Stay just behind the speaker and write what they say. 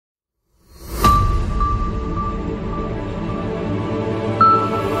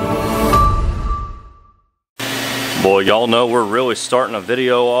Well, y'all know we're really starting a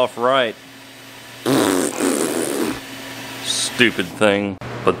video off right. Stupid thing.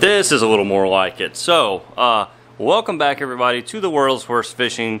 But this is a little more like it. So, welcome back everybody to the world's worst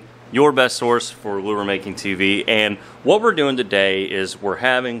fishing, your best source for lure making TV. And what we're doing today is we're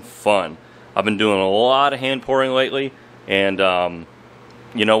having fun. I've been doing a lot of hand pouring lately, and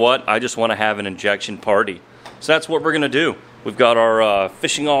you know what? I just want to have an injection party. So that's what we're gonna do. We've got our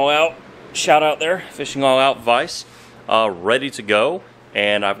Fishing All Out, shout out there, Fishing All Out vise, ready to go.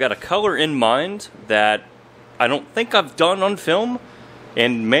 And I've got a color in mind that I don't think I've done on film,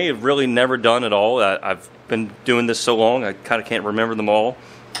 and may have really never done at all. I've been doing this so long, I kind of can't remember them all.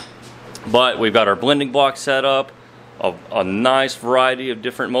 But we've got our blending block set up, a nice variety of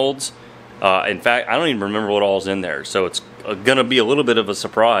different molds. In fact, I don't even remember what all's in there, so it's gonna be a little bit of a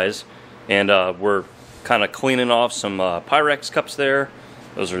surprise. And we're kind of cleaning off some Pyrex cups there.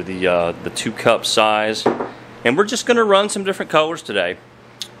 Those are the 2-cup size. And we're just gonna run some different colors today.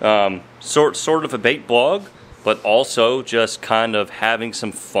 Sort of a bait blog, but also just kind of having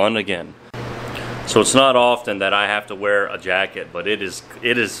some fun again. So it's not often that I have to wear a jacket, but it is,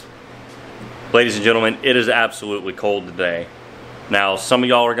 ladies and gentlemen, it is absolutely cold today. Now, some of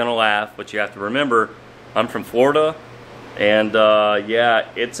y'all are gonna laugh, but you have to remember, I'm from Florida, and yeah,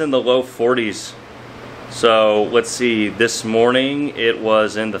 it's in the low 40s. So let's see, this morning it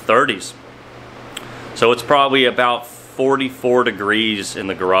was in the 30s. So it's probably about 44 degrees in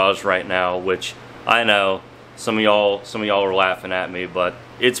the garage right now, which I know some of y'all are laughing at me, but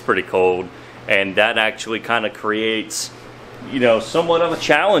it's pretty cold. And that actually kind of creates, you know, somewhat of a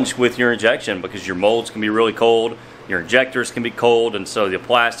challenge with your injection, because your molds can be really cold, your injectors can be cold, and so the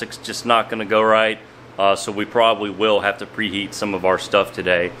plastic's just not going to go right. So we probably will have to preheat some of our stuff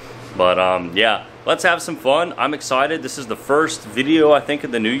today. But yeah, let's have some fun. I'm excited. This is the first video, I think,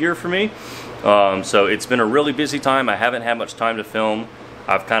 of the new year for me. So it's been a really busy time. I haven't had much time to film.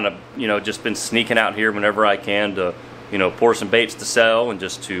 I've kind of, you know, just been sneaking out here whenever I can to, you know, pour some baits to sell, and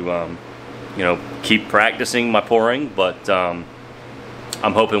just to, you know, keep practicing my pouring. But I'm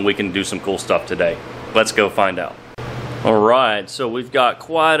hoping we can do some cool stuff today. Let's go find out. Alright, so we've got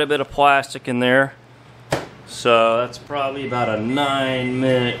quite a bit of plastic in there. So that's probably about a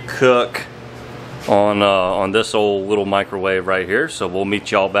 9-minute cook on this old little microwave right here. So we'll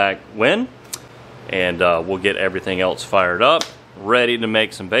meet y'all back when, and we'll get everything else fired up, ready to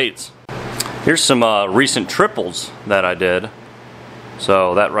make some baits. Here's some recent triples that I did.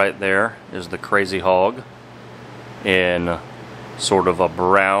 So that right there is the Crazy Hog in sort of a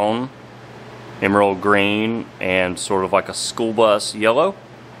brown, emerald green, and sort of like a school bus yellow.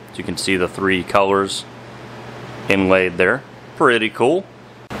 So you can see the 3 colors inlaid there. Pretty cool.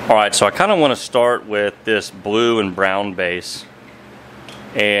 Alright, so I kind of want to start with this blue and brown base,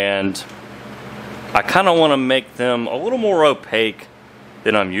 and I kind of want to make them a little more opaque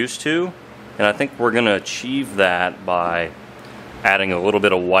than I'm used to, and I think we're going to achieve that by adding a little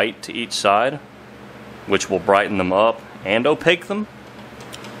bit of white to each side, which will brighten them up and opaque them.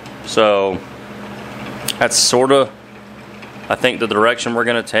 So that's sort of, I think, the direction we're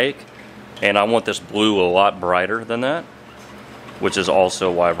going to take. And I want this blue a lot brighter than that, which is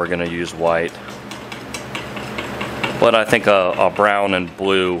also why we're going to use white. But I think a brown and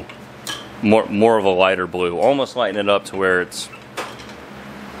blue, more of a lighter blue, almost lighten it up to where it's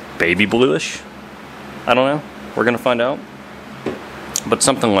baby bluish. I don't know. We're going to find out. But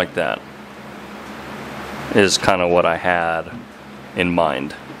something like that is kind of what I had in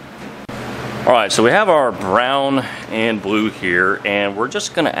mind. Alright, so we have our brown and blue here, and we're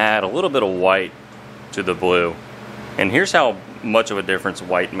just going to add a little bit of white to the blue. And here's how much of a difference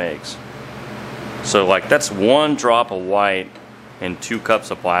white makes. So like, that's 1 drop of white in 2 cups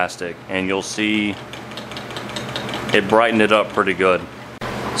of plastic, and you'll see it brightened it up pretty good.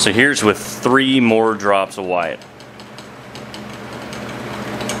 So here's with 3 more drops of white.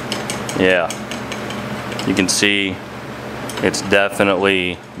 Yeah, you can see it's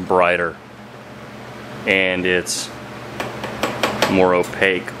definitely brighter, and it's more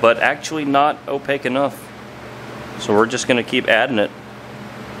opaque, but actually not opaque enough. So we're just gonna keep adding it.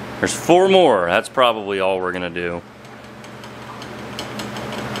 There's 4 more. That's probably all we're gonna do.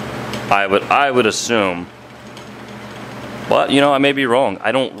 I would assume. But you know, I may be wrong.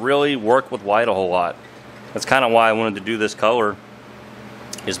 I don't really work with white a whole lot. That's kind of why I wanted to do this color,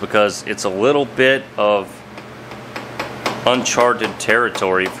 is because it's a little bit of uncharted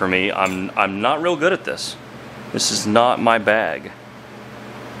territory for me. I'm not real good at this. This is not my bag.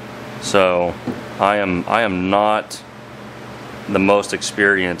 So I am not the most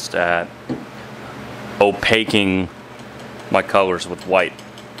experienced at opaquing my colors with white.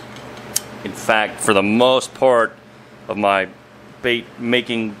 In fact, for the most part, of my bait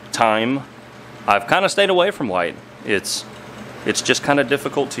making time, I've kind of stayed away from white. It's just kind of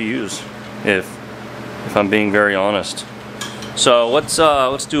difficult to use, if I'm being very honest. So let's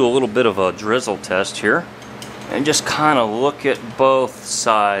do a little bit of a drizzle test here, and just kind of look at both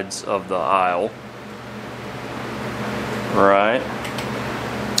sides of the aisle. Right,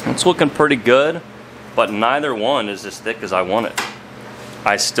 it's looking pretty good, but neither one is as thick as I want it.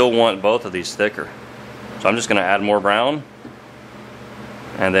 I still want both of these thicker. So I'm just going to add more brown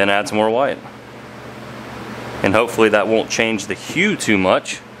and then add some more white. And hopefully that won't change the hue too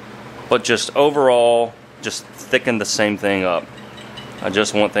much, but just overall, just thicken the same thing up. I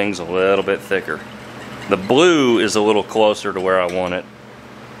just want things a little bit thicker. The blue is a little closer to where I want it,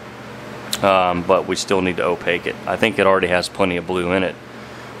 but we still need to opaque it. I think it already has plenty of blue in it.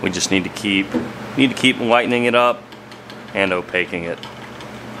 We just need to keep lightening it up and opaquing it.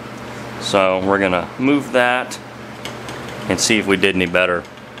 So we're gonna move that and see if we did any better.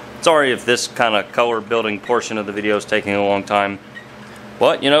 Sorry if this kind of color building portion of the video is taking a long time,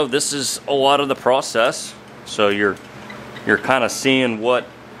 but you know, this is a lot of the process. So you're kind of seeing what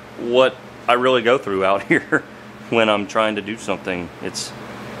I really go through out here when I'm trying to do something.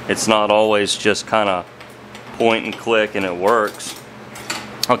 It's not always just kind of point and click and it works.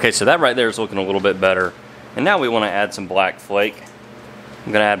 Okay, so that right there is looking a little bit better. And now we want to add some black flake.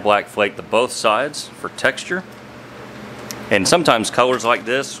 I'm going to add black flake to both sides for texture. And sometimes colors like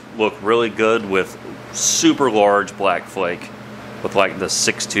this look really good with super large black flake, with like the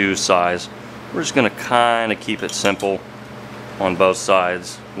 6.2 size. We're just going to kind of keep it simple on both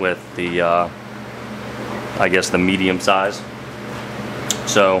sides with the, I guess the medium size.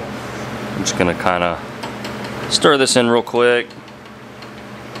 So I'm just going to kind of stir this in real quick.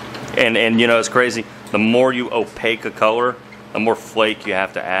 And you know, it's crazy. The more you opaque a color, the more flake you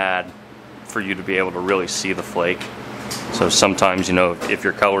have to add for you to be able to really see the flake. So sometimes, you know, if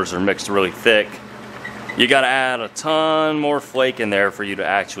your colors are mixed really thick, you got to add a ton more flake in there for you to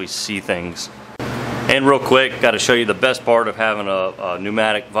actually see things. And real quick, got to show you the best part of having a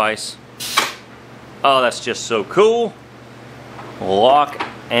pneumatic vise. Oh, that's just so cool. Lock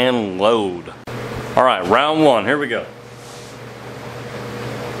and load. All right, round one, here we go.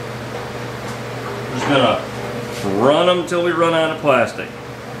 Just gonna run them till we run out of plastic.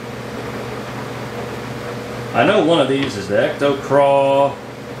 I know one of these is the Ecto Craw.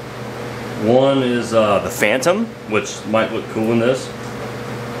 One is the Phantom, which might look cool in this.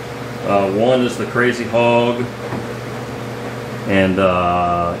 One is the Crazy Hog. And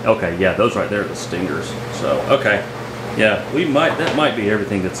okay, yeah, those right there are the Stingers. So okay, yeah, that might be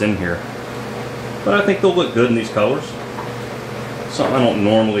everything that's in here. But I think they'll look good in these colors. Something I don't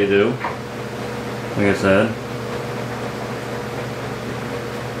normally do, like I said.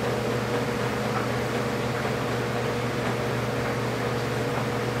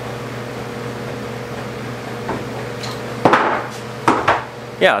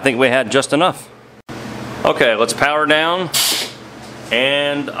 Yeah, I think we had just enough. Okay, let's power down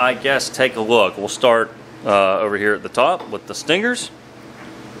and I guess take a look. We'll start over here at the top with the Stingers.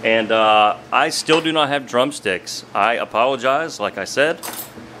 And I still do not have drumsticks. I apologize, like I said.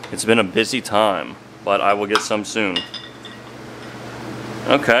 It's been a busy time, but I will get some soon.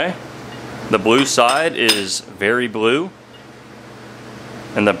 Okay, the blue side is very blue.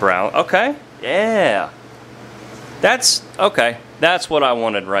 And the brown, okay, yeah. That's, okay, that's what I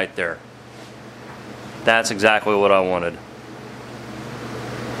wanted right there. That's exactly what I wanted.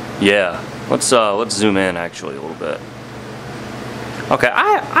 Yeah, let's zoom in actually a little bit. Okay,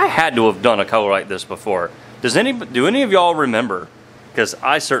 I had to have done a color like this before. Do any of y'all remember? Because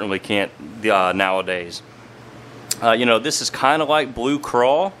I certainly can't nowadays. You know, this is kind of like Blue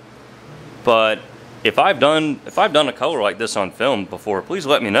Crawl, but if I've done a color like this on film before, please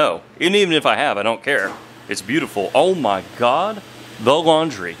let me know. And even if I have, I don't care. It's beautiful. Oh my God, the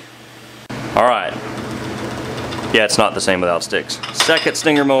laundry. All right. Yeah, it's not the same without sticks. Second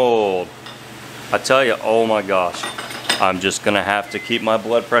Stinger mold. I tell you, oh my gosh. I'm just gonna have to keep my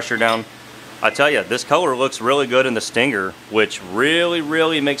blood pressure down. I tell you, this color looks really good in the Stinger, which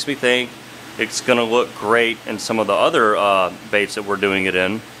really makes me think it's gonna look great in some of the other baits that we're doing it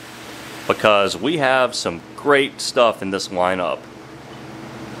in, because we have some great stuff in this lineup.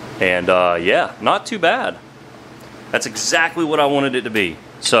 And yeah, not too bad. That's exactly what I wanted it to be.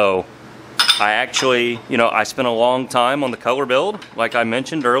 So I actually, you know, I spent a long time on the color build, like I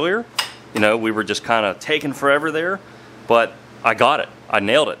mentioned earlier. You know, we were just kind of taking forever there, but I got it. I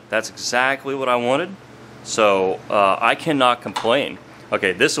nailed it. That's exactly what I wanted. So I cannot complain.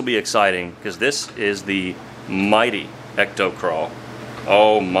 Okay, this will be exciting because this is the mighty Ecto Crawl.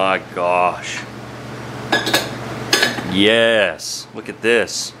 Oh my gosh. Yes, look at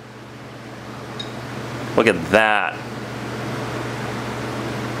this. Look at that.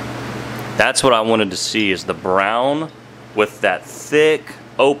 That's what I wanted to see, is the brown with that thick,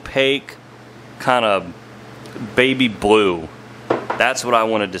 opaque, kind of baby blue. That's what I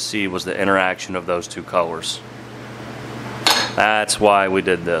wanted to see, was the interaction of those two colors. That's why we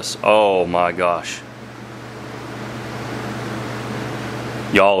did this. Oh my gosh.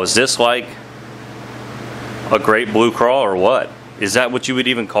 Y'all, is this like a great blue crawl or what? Is that what you would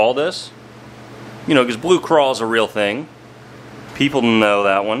even call this? You know, because blue crawl is a real thing. People know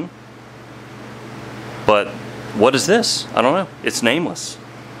that one. But what is this? I don't know. It's nameless.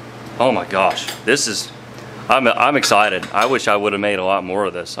 Oh my gosh. This is... I'm excited. I wish I would have made a lot more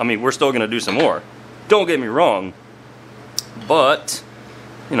of this. I mean, we're still going to do some more. Don't get me wrong. But,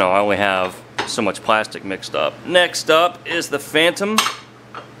 you know, I only have so much plastic mixed up. Next up is the Phantom,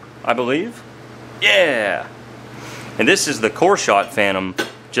 I believe. Yeah. And this is the core shot Phantom,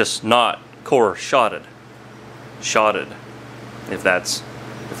 just not core shotted. Shotted, if that's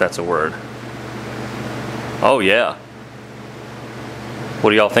a word. Oh yeah.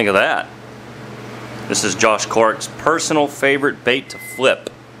 What do y'all think of that? This is Josh Clark's personal favorite bait to flip.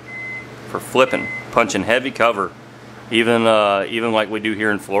 For flipping, punching heavy cover, even like we do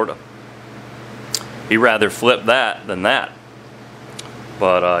here in Florida. He'd rather flip that than that.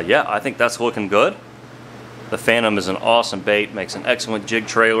 But yeah, I think that's looking good. The Phantom is an awesome bait, makes an excellent jig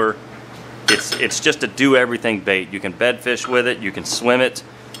trailer. It's just a do-everything bait. You can bed fish with it, you can swim it.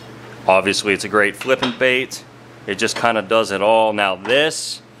 Obviously, it's a great flipping bait. It just kind of does it all. Now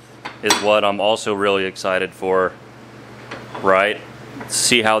this is what I'm also really excited for, right?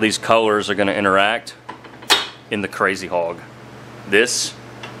 See how these colors are going to interact in the Crazy Hog. This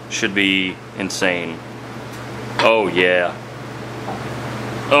should be insane. Oh yeah.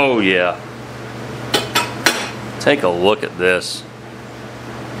 Oh yeah. Take a look at this.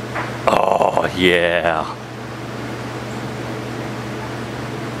 Oh yeah.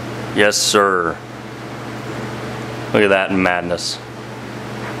 Yes sir. Look at that madness.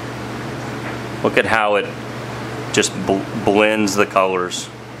 Look at how it just blends the colors.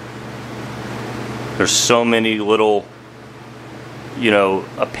 There's so many little, you know,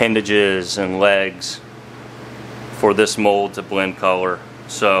 appendages and legs for this mold to blend color.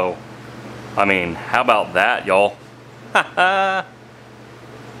 So, I mean, how about that, y'all?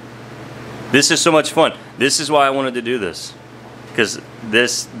 This is so much fun. This is why I wanted to do this, because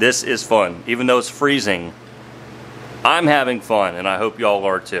this is fun. Even though it's freezing, I'm having fun, and I hope y'all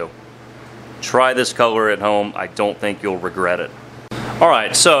are too. Try this color at home. I don't think you'll regret it.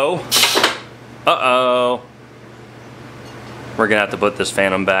 Alright, so, uh-oh. We're gonna have to put this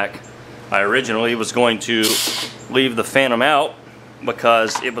Phantom back. I originally was going to leave the Phantom out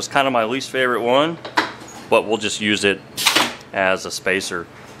because it was kind of my least favorite one, but we'll just use it as a spacer.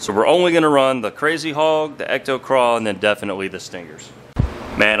 So we're only gonna run the Crazy Hog, the Ecto Craw, and then definitely the Stingers.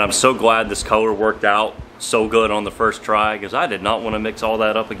 Man, I'm so glad this color worked out so good on the first try, because I did not want to mix all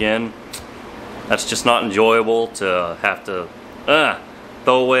that up again. That's just not enjoyable to have to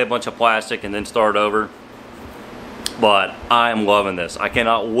throw away a bunch of plastic and then start over. But I'm loving this. I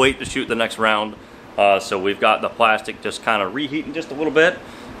cannot wait to shoot the next round. So we've got the plastic just kind of reheating just a little bit.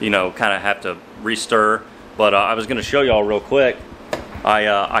 You know, kind of have to re-stir. But I was going to show y'all real quick.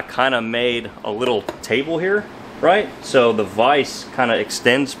 I kind of made a little table here, right? So the vise kind of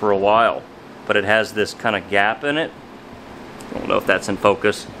extends for a while, but it has this kind of gap in it. I don't know if that's in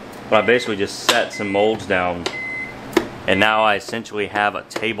focus. But I basically just set some molds down, and now I essentially have a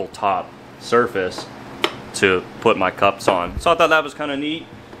tabletop surface to put my cups on. So I thought that was kind of neat.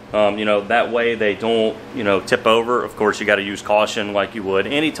 You know, that way they don't, you know, tip over. Of course, you got to use caution like you would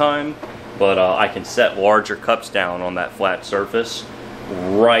anytime, but I can set larger cups down on that flat surface,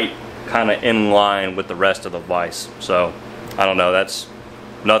 right kind of in line with the rest of the vise. So I don't know, that's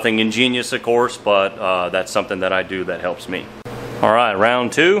nothing ingenious, of course, but that's something that I do that helps me. All right,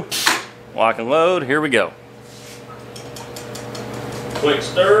 round two, lock and load, here we go. Quick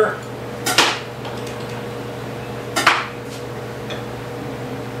stir.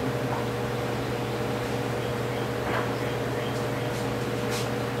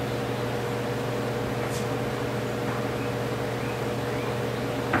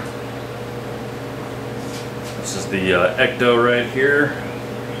 This is the Ecto right here.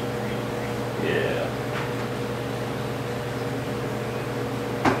 Yeah.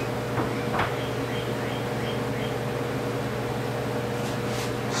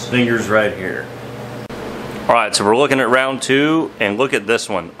 Stingers right here. Alright, so we're looking at round two, and look at this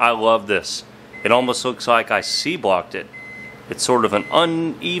one. I love this. It almost looks like I C-blocked it. It's sort of an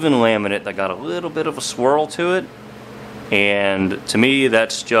uneven laminate that got a little bit of a swirl to it. And to me,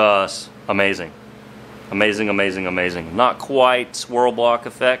 that's just amazing. Amazing, amazing, amazing. Not quite swirl block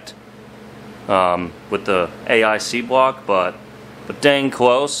effect with the AIC block, but dang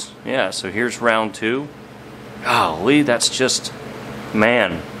close. Yeah, so here's round 2. Golly, that's just,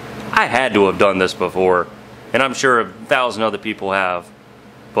 man, I had to have done this before, and I'm sure 1,000 other people have,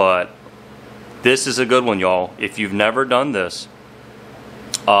 but this is a good one, y'all. If you've never done this,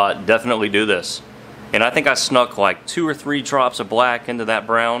 definitely do this. And I think I snuck like 2 or 3 drops of black into that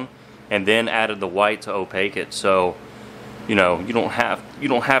brown, and then added the white to opaque it. So, you know, you don't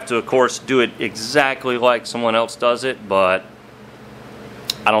have to, of course, do it exactly like someone else does it, but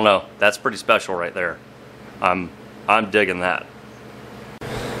I don't know. That's pretty special right there. I'm digging that.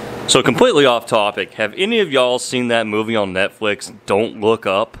 So completely off topic, have any of y'all seen that movie on Netflix, Don't Look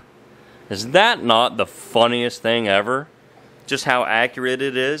Up? Is that not the funniest thing ever? Just how accurate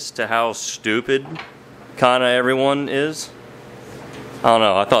it is to how stupid kind of everyone is. I don't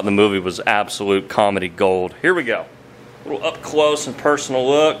know, I thought the movie was absolute comedy gold. Here we go. A little up close and personal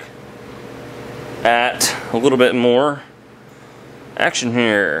look at a little bit more action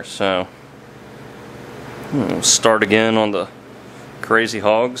here. So, start again on the Crazy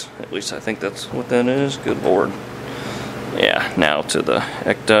Hogs. At least I think that's what that is. Good Lord. Yeah, now to the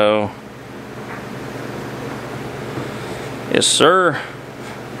Ecto. Yes, sir.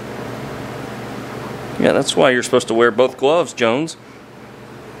 Yeah, that's why you're supposed to wear both gloves, Jones.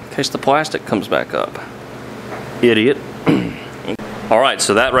 In case the plastic comes back up. Idiot. Alright,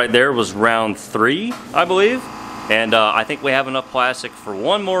 so that right there was round 3, I believe. And I think we have enough plastic for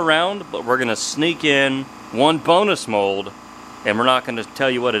one more round, but we're going to sneak in one bonus mold, and we're not going to tell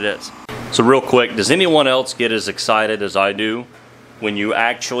you what it is. So real quick, does anyone else get as excited as I do when you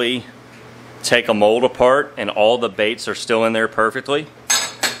actually take a mold apart and all the baits are still in there perfectly?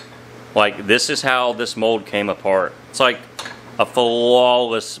 Like, this is how this mold came apart. It's like a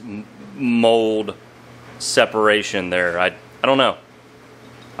flawless mold separation there. I don't know.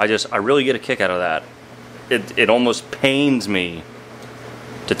 I really get a kick out of that. It almost pains me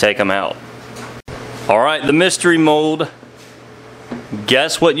to take them out. Alright, the mystery mold.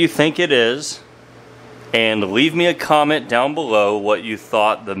 Guess what you think it is, and leave me a comment down below what you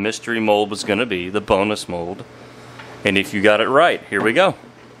thought the mystery mold was going to be, the bonus mold. And if you got it right, here we go.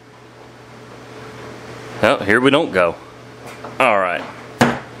 Oh, here we don't go. Alright.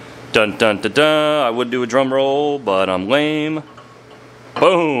 Dun dun dun dun. I would do a drum roll, but I'm lame.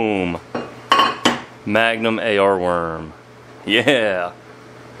 Boom! Magnum AR worm. Yeah!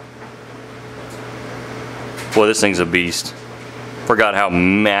 Boy, this thing's a beast. Forgot how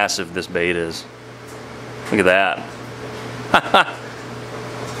massive this bait is. Look at that.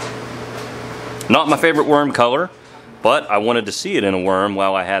 Not my favorite worm color, but I wanted to see it in a worm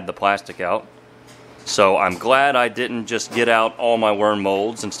while I had the plastic out. So I'm glad I didn't just get out all my worm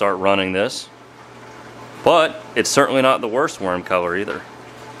molds and start running this. But it's certainly not the worst worm color either.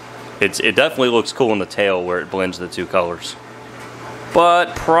 It definitely looks cool in the tail where it blends the 2 colors.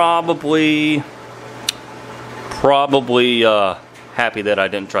 But probably happy that I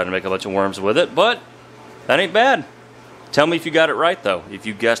didn't try to make a bunch of worms with it, but that ain't bad. Tell me if you got it right though, if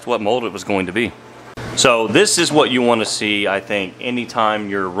you guessed what mold it was going to be. So this is what you want to see, I think, anytime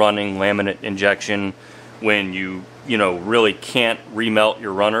you're running laminate injection, when you really can't remelt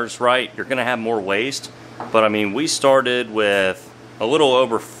your runners right. You're going to have more waste, but I mean, we started with a little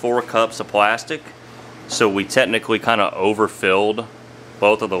over 4 cups of plastic, so we technically kind of overfilled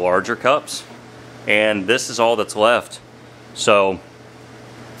both of the larger cups, and this is all that's left. So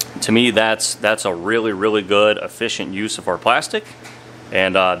to me, that's a really, really good, efficient use of our plastic.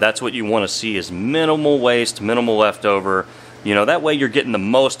 And that's what you want to see, is minimal waste, minimal leftover. You know, that way you're getting the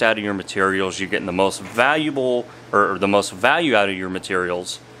most out of your materials. You're getting the most valuable, or the most value out of your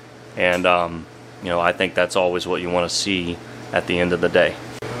materials. And, you know, I think that's always what you want to see at the end of the day.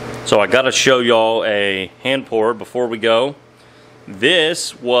 So I got to show y'all a hand pour before we go.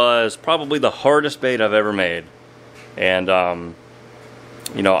 This was probably the hardest bait I've ever made. And,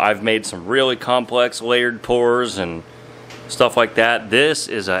 you know, I've made some really complex layered pours and stuff like that. This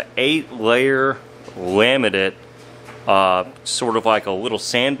is a 8-layer laminate, sort of like a little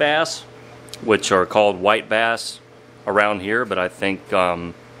sand bass, which are called white bass around here, but I think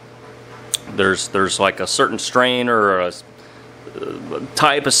there's like a certain strain or a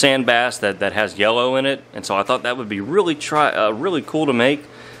type of sand bass that has yellow in it, and so I thought that would be really cool to make.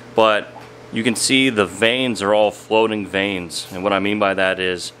 But you can see the veins are all floating veins, and what I mean by that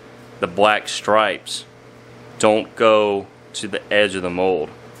is the black stripes don't go to the edge of the mold.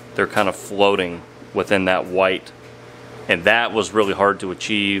 They're kind of floating within that white, and that was really hard to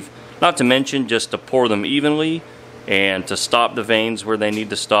achieve. Not to mention, just to pour them evenly, and to stop the veins where they need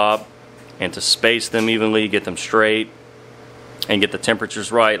to stop, and to space them evenly, get them straight, and get the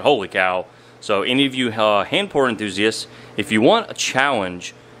temperatures right. Holy cow. So any of you hand pour enthusiasts, if you want a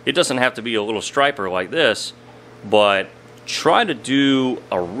challenge, it doesn't have to be a little striper like this, but try to do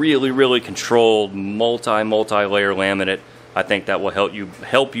a really controlled multi-layer laminate. I think that will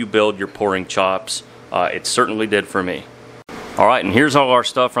help you build your pouring chops. It certainly did for me. Alright, and here's all our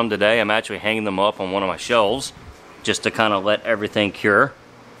stuff from today. I'm actually hanging them up on one of my shelves just to kind of let everything cure,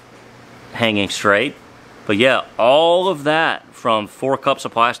 hanging straight. But yeah, all of that from 4 cups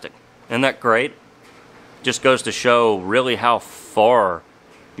of plastic. Isn't that great? Just goes to show really how far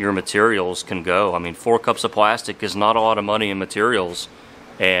your materials can go. I mean, 4 cups of plastic is not a lot of money in materials,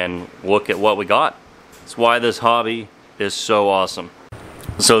 and look at what we got. That's why this hobby is so awesome.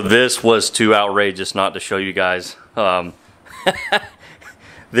 So this was too outrageous not to show you guys.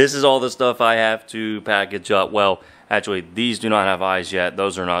 This is all the stuff I have to package up. Well, actually, these do not have eyes yet.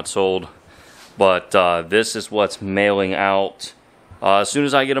 Those are not sold. But this is what's mailing out as soon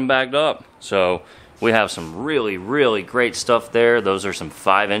as I get them bagged up. So we have some really great stuff there. Those are some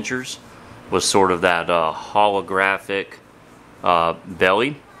 5-inchers with sort of that holographic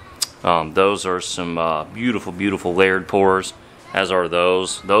belly. Those are some beautiful layered pours, as are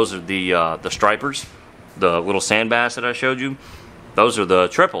those. Those are the stripers, the little sand bass that I showed you. Those are the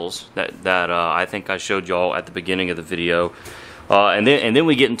triples that I think I showed y'all at the beginning of the video. And then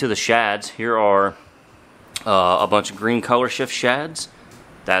we get into the shads. Here are a bunch of green color shift shads.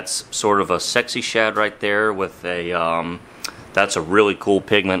 That's sort of a sexy shad right there with a that's a really cool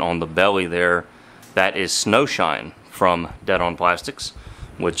pigment on the belly there. That is Snowshine from Dead On Plastics,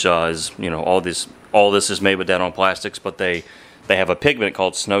 which is, you know, all this is made with Dead On Plastics, but they have a pigment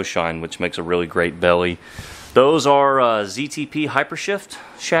called Snowshine, which makes a really great belly. Those are ZTP Hypershift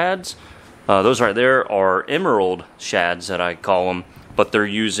shads. Those right there are emerald shads that I call them, but they're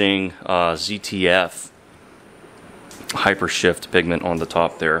using ZTF Hypershift pigment on the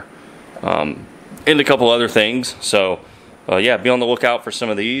top there, and a couple other things. So yeah, be on the lookout for some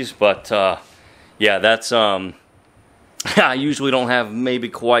of these. But yeah, that's I usually don't have maybe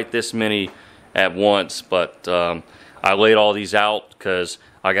quite this many at once, but I laid all these out because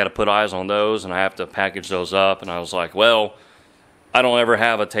I got to put eyes on those and I have to package those up. And I was like, well, I don't ever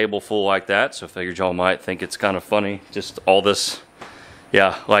have a table full like that, so I figured y'all might think it's kind of funny. Just all this,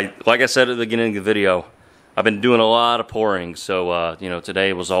 yeah, like I said at the beginning of the video, I've been doing a lot of pouring, so you know,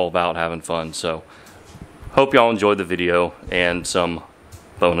 today was all about having fun. So hope y'all enjoyed the video and some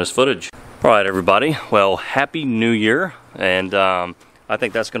bonus footage. All right, everybody, well, Happy New Year, and I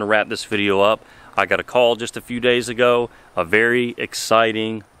think that's gonna wrap this video up. I got a call just a few days ago. A very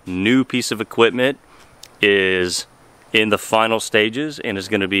exciting new piece of equipment is in the final stages and is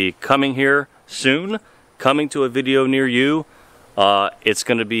going to be coming here soon, coming to a video near you. It's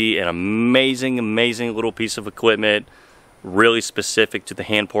going to be an amazing little piece of equipment, really specific to the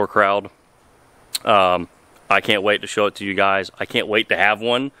hand pour crowd. I can't wait to show it to you guys. I can't wait to have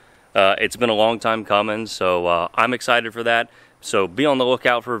one. It's been a long time coming, so I'm excited for that. So be on the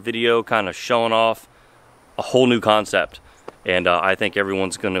lookout for a video kind of showing off a whole new concept, and I think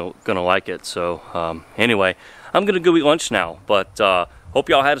everyone's gonna like it. So anyway, I'm gonna go eat lunch now, but hope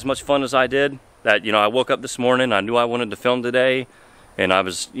y'all had as much fun as I did. That, you know, I woke up this morning, I knew I wanted to film today, and I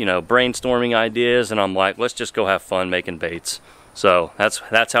was, you know, brainstorming ideas, and I'm like, let's just go have fun making baits. So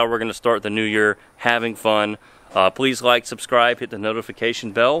that's how we're gonna start the new year, having fun. Please like, subscribe, hit the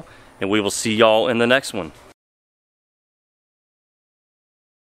notification bell, and we will see y'all in the next one.